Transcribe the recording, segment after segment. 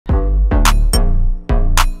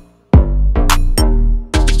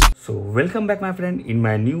So welcome back my friend in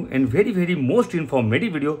my new and very most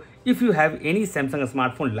informative video. If you have any Samsung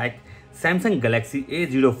smartphone like Samsung Galaxy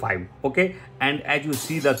A05, okay, and as you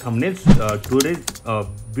see the thumbnails today's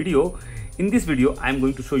video, in this video I am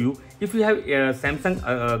going to show you if you have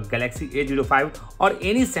Samsung Galaxy A05 or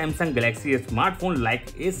any Samsung Galaxy smartphone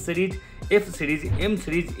like S series, F series, M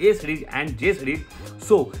series, A series and J series.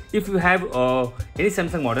 So if you have any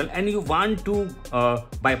Samsung model and you want to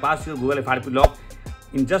bypass your Google FRP lock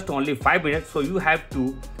in just only 5 minutes, so you have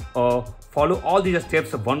to follow all these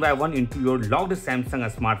steps one by one into your locked Samsung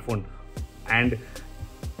smartphone, and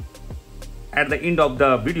at the end of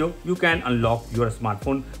the video you can unlock your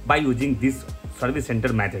smartphone by using this service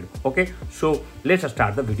center method. Okay, so let's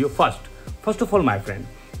start the video. First of all my friend,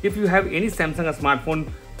 if you have any Samsung smartphone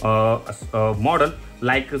model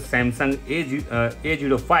like Samsung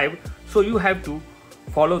A05, so you have to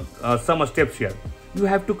follow some steps here. You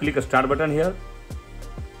have to click a start button here,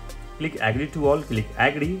 click agree to all, click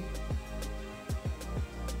agree,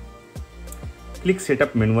 click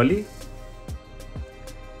setup manually,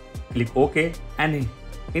 click OK, and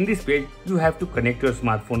in this page you have to connect your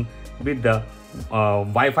smartphone with the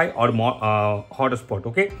Wi-Fi or hotspot.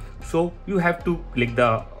 Okay, so you have to click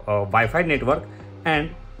the Wi-Fi network and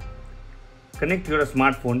connect your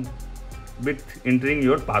smartphone with entering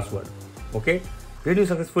your password. Okay, when you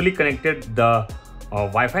successfully connected the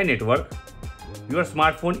Wi-Fi network, your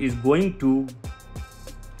smartphone is going to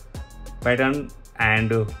pattern and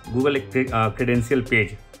Google credential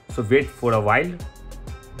page. So wait for a while.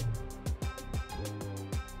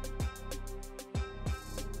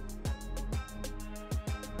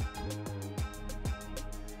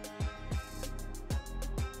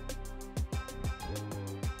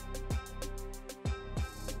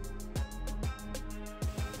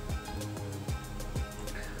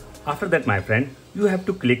 After that my friend, you have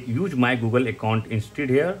to click use my Google account instead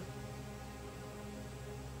here.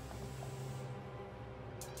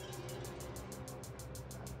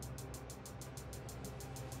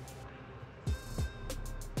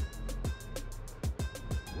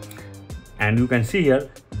 And you can see here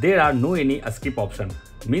there are no any skip option,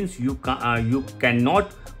 means you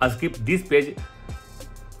cannot skip this page.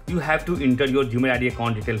 You have to enter your Gmail ID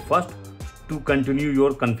account detail first to continue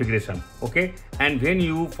your configuration. Okay, and when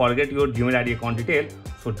you forget your Gmail ID account detail,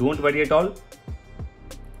 so don't worry at all.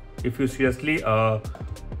 If you seriously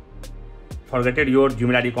forgetted your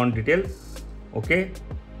Gmail ID account detail, okay,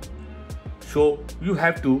 so you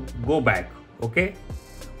have to go back. Okay,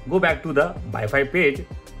 go back to the Wi-Fi page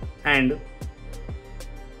and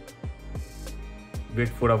wait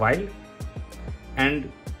for a while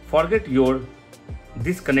and forget your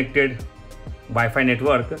disconnected Wi-Fi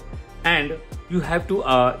network, and you have to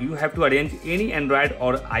arrange any Android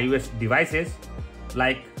or iOS devices.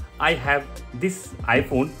 Like I have this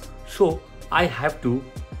iPhone, so I have to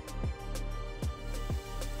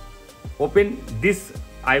open this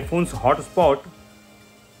iPhone's hotspot,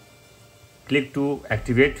 click to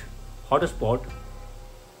activate hotspot,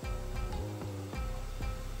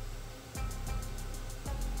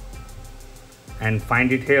 and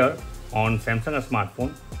find it here on Samsung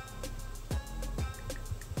smartphone.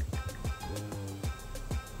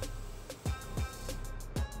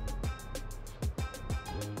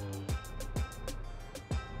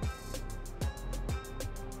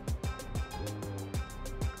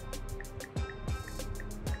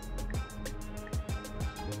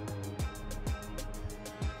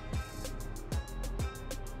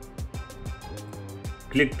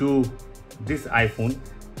 Click to this iPhone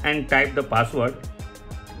and type the password,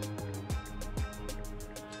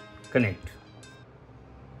 connect.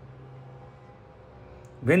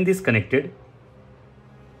 When this connected,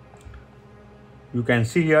 you can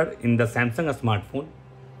see here in the Samsung smartphone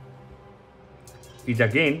is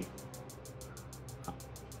again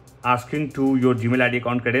asking to your Gmail ID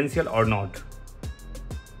account credential or not.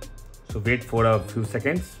 So wait for a few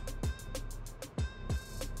seconds,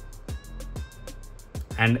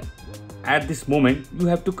 and at this moment you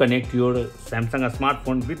have to connect your Samsung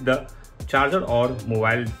smartphone with the charger or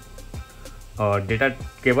mobile data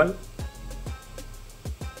cable.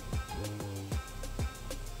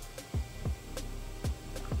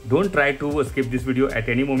 Don't try to skip this video at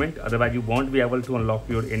any moment, otherwise you won't be able to unlock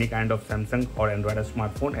your any kind of Samsung or Android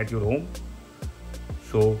smartphone at your home.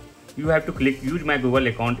 So you have to click use my Google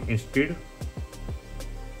account instead.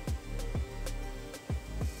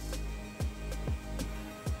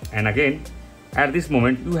 And again at this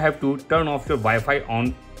moment you have to turn off your Wi-Fi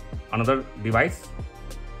on another device.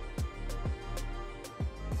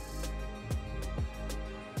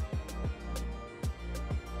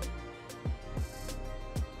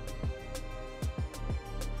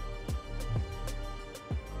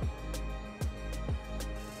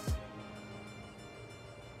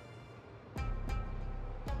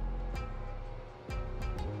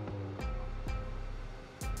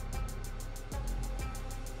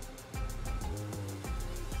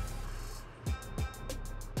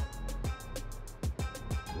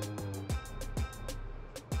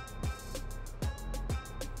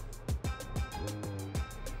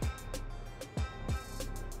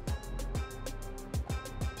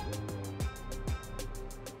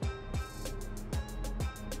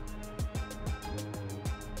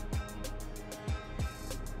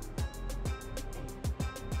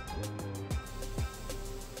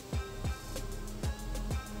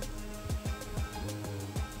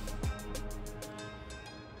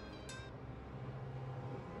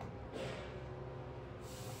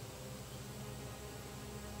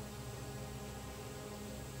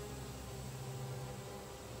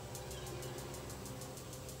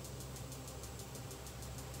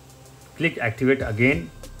 click activate again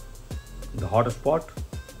the hotspot.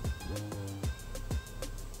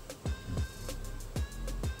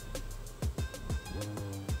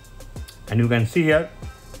 And you can see here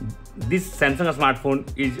this Samsung smartphone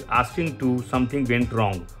is asking to something went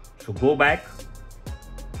wrong. So go back,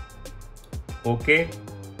 okay,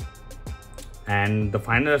 and the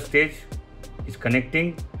final stage is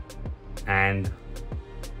connecting, and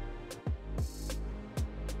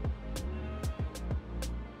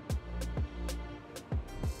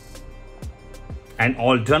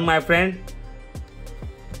all done, my friend.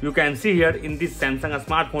 You can see here in this Samsung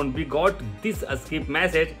smartphone we got this skip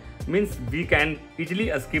message, means we can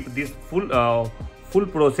easily skip this full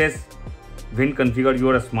process when configure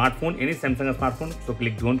your smartphone, any Samsung smartphone. So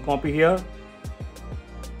click don't copy here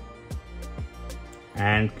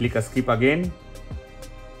and click skip again,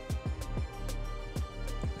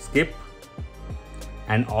 skip,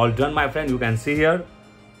 and all done, my friend. You can see here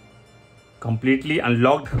completely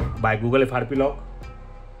unlocked by Google FRP lock.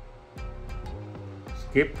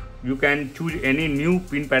 Skip. You can choose any new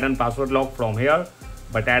pin pattern password lock from here,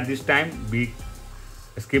 but at this time we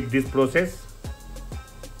skip this process.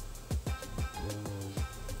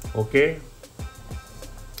 Okay,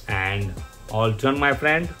 and all done, my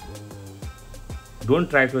friend. Don't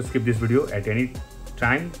try to skip this video at any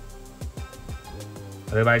time,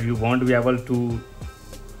 otherwise you won't be able to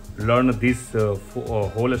learn this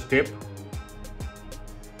whole step.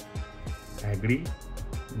 Agree.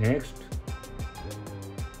 Next.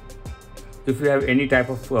 If you have any type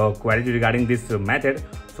of queries regarding this method,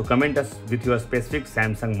 so comment us with your specific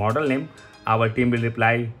Samsung model name. Our team will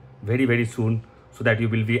reply very soon, so that you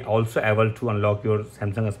will be also able to unlock your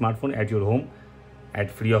Samsung smartphone at your home at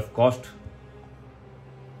free of cost.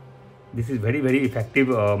 This is very effective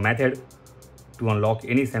method to unlock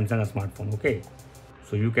any Samsung smartphone. Okay,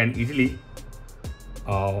 so you can easily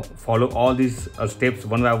follow all these steps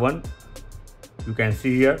one by one. You can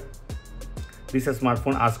see here this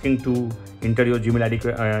smartphone asking to enter your Gmail ID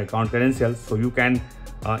account credentials, so you can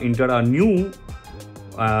enter a new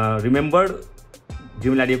remembered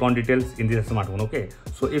Gmail ID account details in this smartphone. Okay,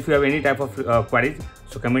 so if you have any type of queries,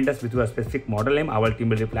 so comment us with your specific model name. Our team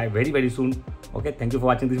will reply very soon. Okay, thank you for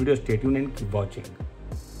watching this video. Stay tuned and keep watching.